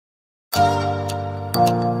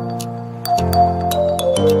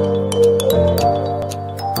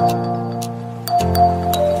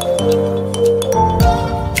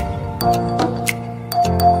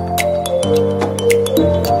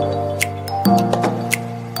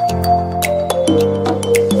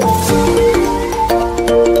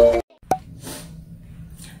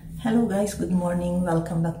morning,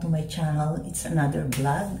 welcome back to my channel. It's another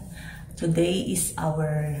vlog. Today is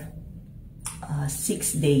our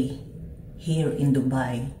 6th day here in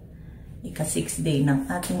Dubai. Ika-6th day ng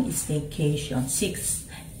ating staycation.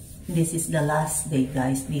 This is the last day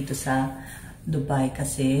guys dito sa Dubai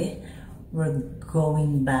kasi we're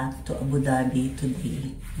going back to Abu Dhabi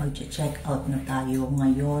today. Mag-check out na tayo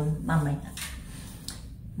ngayon,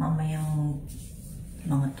 mamayang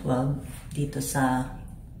mga 12 dito sa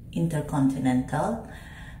Intercontinental.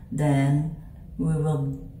 Then we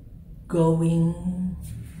will going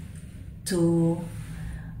to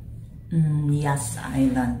YAS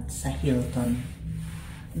Island sa Hilton.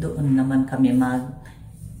 Doon naman kami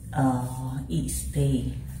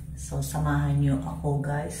i-stay. So samahan nyo ako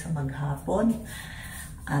guys sa maghapon.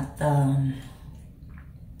 At ano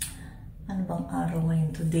bang araw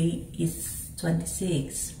ngayon? Today is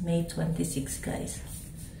 26 May 26 guys,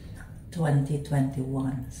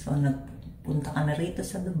 2021. So nagpunta kami rito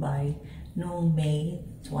sa Dubai noong May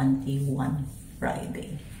 21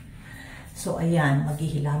 Friday. So ayan,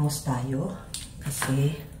 maghihilamos tayo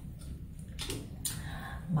kasi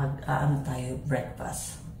mag-aano tayo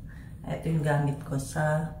breakfast. Ito yung gamit ko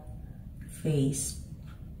sa face,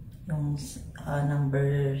 yung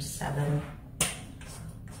number 7.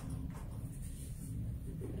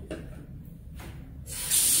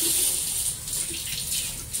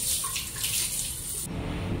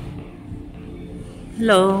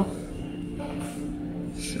 Hello.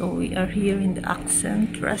 So we are here in the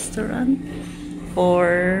Accent restaurant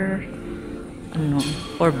for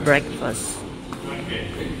breakfast.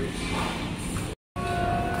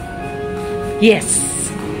 Yes.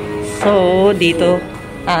 So dito,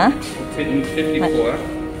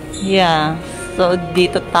 54. Yeah. So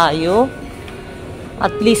dito tayo.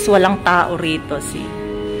 At least walang tao rito, see.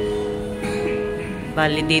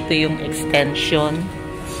 Bali dito yung extension.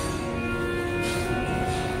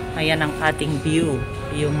 Ayan ang ating view,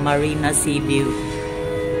 yung Marina Sea View.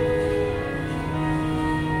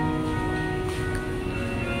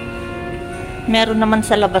 Meron naman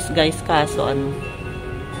sa labas guys, kaso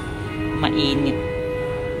mainit.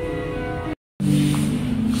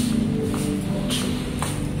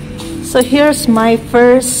 So here's my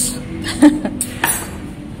first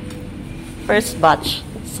batch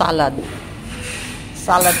salad.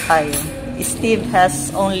 Salad tayo. Steve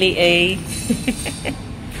has only a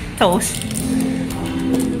toast.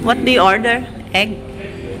 What do you order? Egg?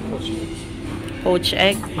 Poached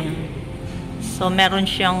egg. Yeah. So, meron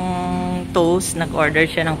siyang toast. Nag-order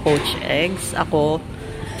siya ng poached eggs. Ako,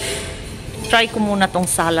 try ko muna tong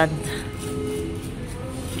salad.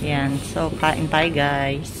 Yan. So, kain tayo,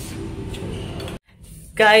 guys.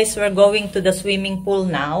 Guys, we're going to the swimming pool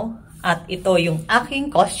now. At ito yung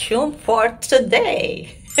aking costume for today.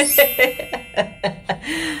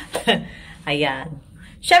 Ayan.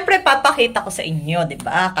 Siyempre, papakita ko sa inyo, di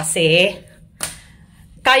ba? Kasi,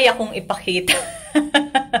 kaya kong ipakita.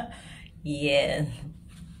 Yeah.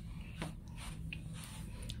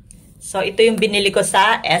 So, ito yung binili ko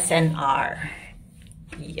sa SNR.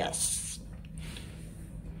 Yes.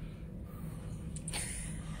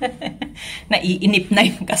 Naiinip na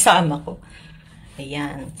yung kasama ko.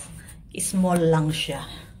 Ayan. Small lang siya.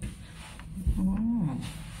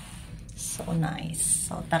 So nice.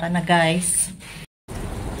 So, tara na guys.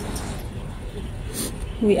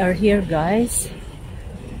 We are here guys.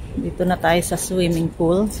 Dito na tayo sa swimming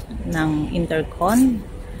pool ng Intercon.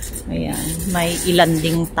 Ayan, may ilan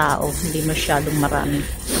ding tao, hindi masyadong marami.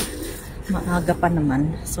 Maaga pa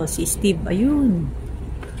naman. So si Steve, ayun.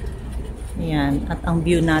 Ayan, at ang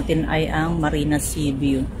view natin ay ang Marina Sea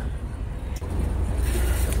View.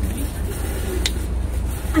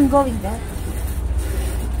 I'm going there.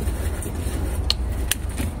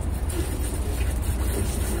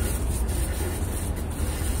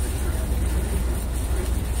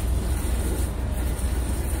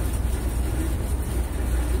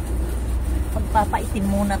 Papaitim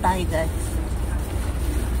muna tayo guys.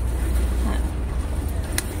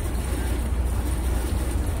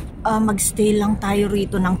 Magstay lang tayo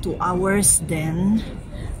rito ng 2 hours, then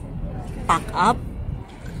pack up,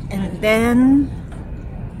 and then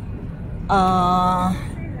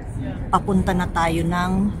papunta na tayo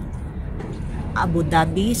ng Abu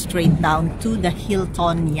Dhabi straight down to the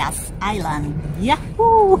Hilton YAS Island.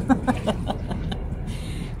 Yahoo!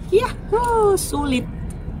 Yahoo! Sulit!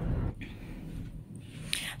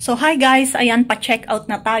 So, hi guys! Ayan, pa-check out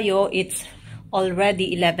na tayo. It's already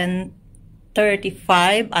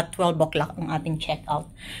 11:35 at 12 o'clock ang ating check out.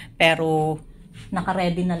 Pero,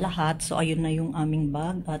 naka-ready na lahat. So, ayun na yung aming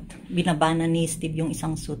bag. At binaba na ni Steve yung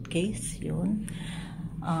isang suitcase. Yun.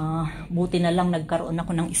 Buti na lang nagkaroon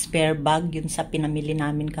ako ng spare bag yun sa pinamili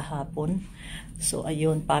namin kahapon. So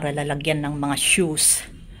ayun, para lalagyan ng mga shoes.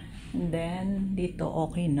 And then dito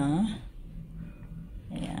okay na.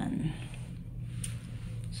 Ayan.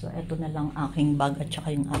 So eto na lang aking bag at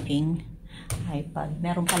saka yung aking iPad.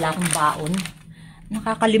 Meron pala akong baon.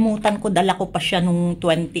 Nakakalimutan ko, dala ko pa siya nung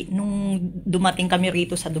dumating kami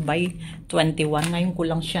rito sa Dubai, 21. Ngayon ko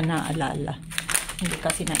lang siya naalala. Hindi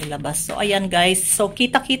kasi nailabas. So, ayan guys. So,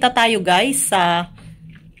 kita-kita tayo guys sa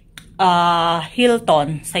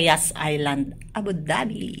Hilton sa YAS Island, Abu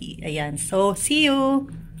Dhabi. Ayan. So, see you!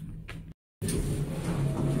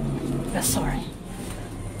 Sorry.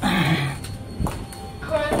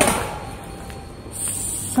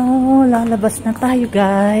 So, lalabas na tayo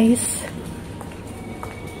guys.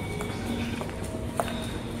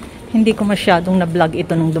 Hindi ko masyadong na-vlog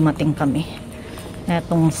ito nung dumating kami.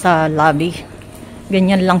 Etong sa lobby.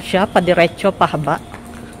 Ganyan lang siya, padiretso, pahaba.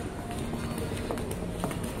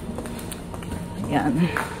 Ayan.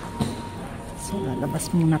 So, lalabas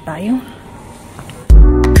muna tayo.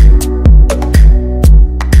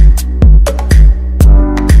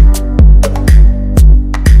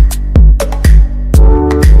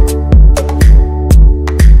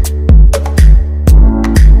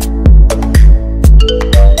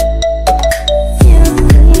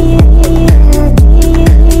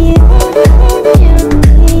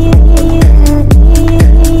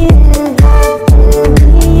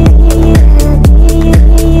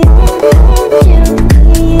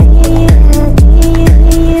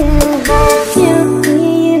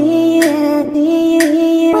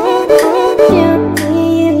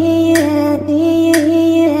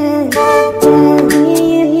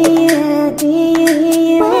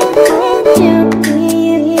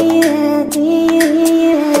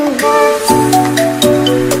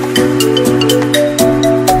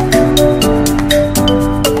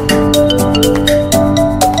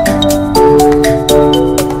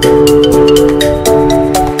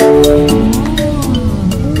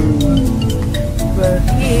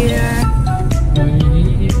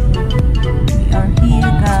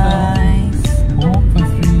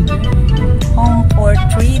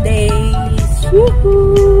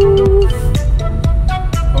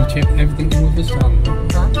 Everything in with the sun.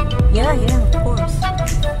 Huh? Yeah, of course.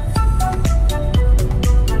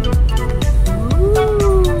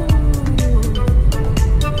 Ooh.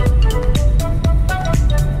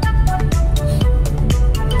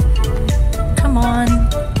 Come on.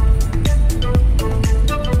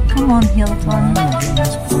 Come on, Hilton.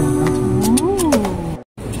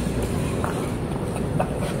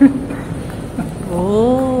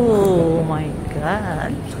 Oh my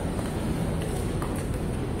God.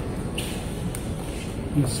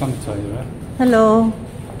 Sanitizer. Hello.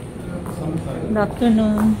 Sanitizer. Good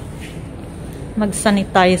afternoon.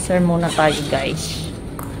 Mag-sanitizer muna tayo, guys.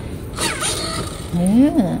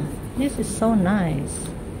 Yeah, this is so nice.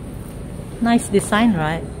 Nice design,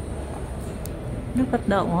 right? Look at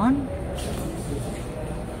that one.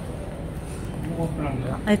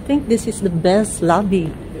 I think this is the best lobby.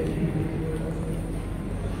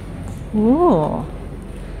 Whoa.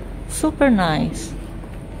 Super nice.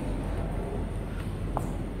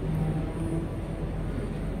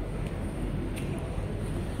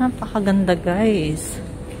 Napakaganda guys.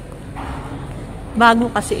 Bago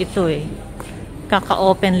kasi ito eh.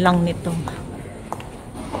 Kaka-open lang nito.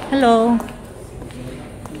 Hello.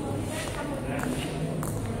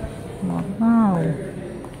 Wow.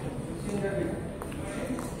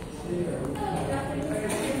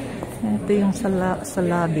 Ito yung sa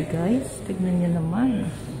lobby guys. Tignan nyo naman.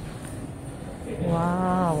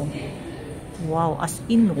 Wow. Wow. As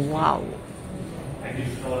in wow.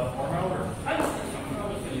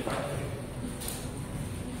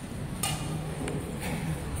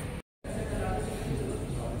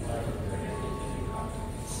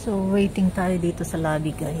 So, waiting tayo dito sa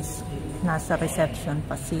lobby, guys. Nasa reception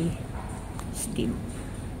pa si Steve.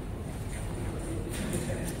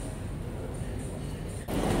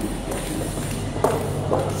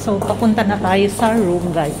 So, papunta na tayo sa room,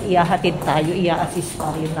 guys. Iahatid tayo, ia-assist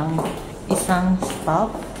tayo ng isang staff.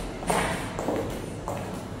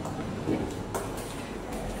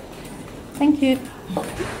 Thank you.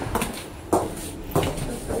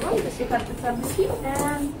 You got the service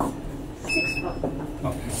and 6 floor.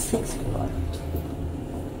 Oh. 6 floor.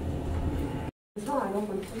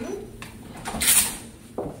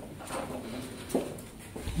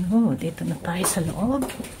 Oh, dito na tayo sa loob.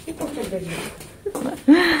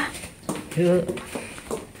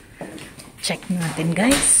 Check natin,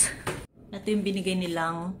 guys. Ito yung binigay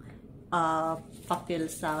nilang papel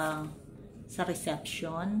sa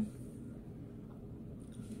reception.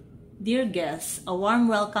 Dear guests, a warm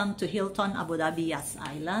welcome to Hilton Abu Dhabi Yas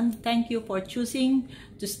Island. Thank you for choosing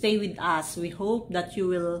to stay with us. We hope that you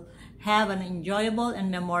will have an enjoyable and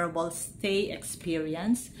memorable stay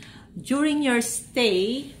experience. During your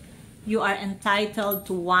stay, you are entitled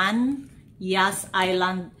to 1 Yas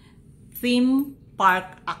Island theme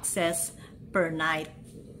park access per night.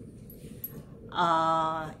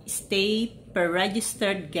 Stay per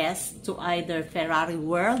registered guest to either Ferrari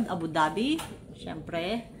World Abu Dhabi,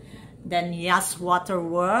 syempre, then YAS Water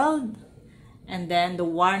World, and then the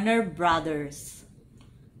Warner Brothers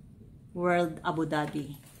World Abu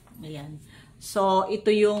Dhabi. Ayan. So, ito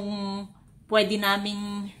yung pwede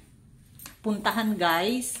naming puntahan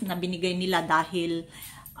guys, na binigay nila dahil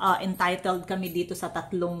entitled kami dito sa 3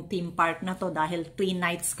 theme park na to dahil 3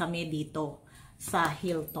 nights kami dito sa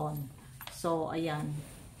Hilton. So, ayan.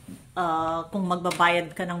 Kung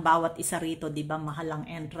magbabayad ka ng bawat isa rito, di ba, mahal ang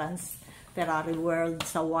entrance. Ferrari World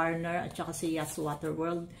sa Warner at saka si YAS Water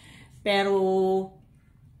World. Pero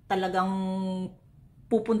talagang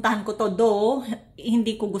pupuntahan ko to, do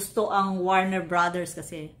hindi ko gusto ang Warner Brothers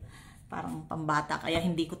kasi parang pambata, kaya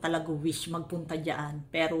hindi ko talaga wish magpunta dyan.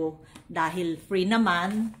 Pero dahil free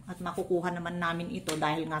naman at makukuha naman namin ito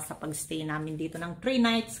dahil nga sa pagstay namin dito ng 3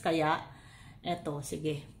 nights, kaya eto,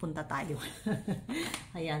 sige, punta tayo.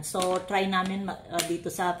 Ayan, so try namin dito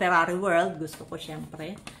sa Ferrari World. Gusto ko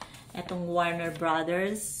syempre etong Warner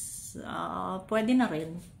Brothers, pwede na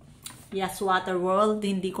rin. YAS Water World,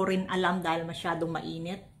 hindi ko rin alam dahil masyadong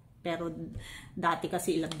mainit. Pero dati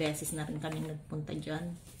kasi ilang beses na rin kami nagpunta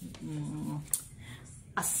dyan.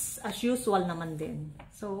 As usual naman din.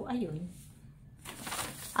 So, ayun.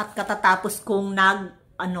 At katatapos kong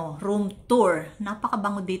room tour.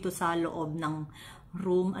 Napakabango dito sa loob ng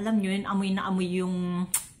room. Alam nyo yun, amoy na amoy yung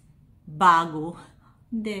bago.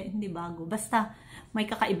 Hindi bago. Basta may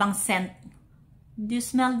kakaibang scent. Do you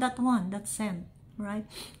smell that one? That scent, right?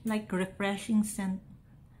 Like refreshing scent.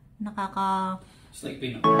 It's like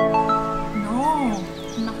peanut. No.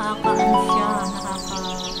 Nakaka-ano siya.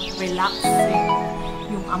 Nakaka-relaxing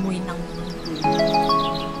yung amoy ng room.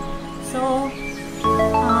 So,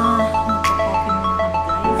 magpa-coffee muna kami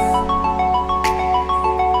guys.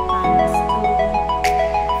 Thanks to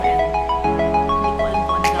friend. Hindi ko alam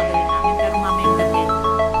kung ano gagawin namin. Pero mamayang gabi,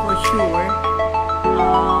 for sure,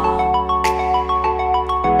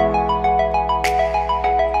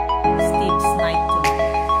 Steve's night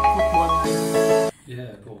tonight. Football night.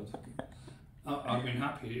 Yeah, but I've been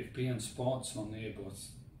happy if being sports on there, but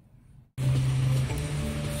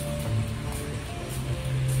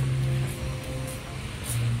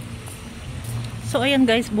so ayan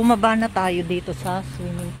guys, bumaba na tayo dito sa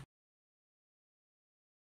swimming.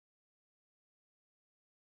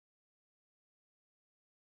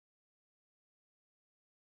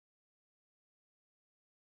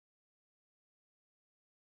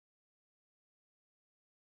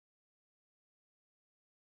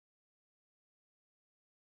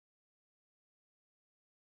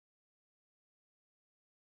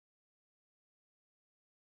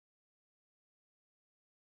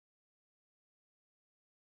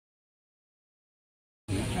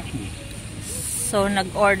 So,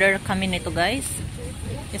 nag-order kami nito guys.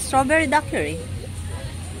 Strawberry daiquiri.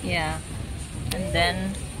 Yeah. And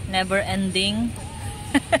then, never-ending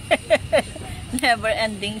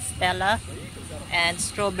never-ending Stella and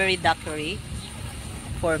strawberry daiquiri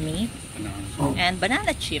for me. And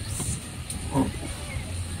banana chips.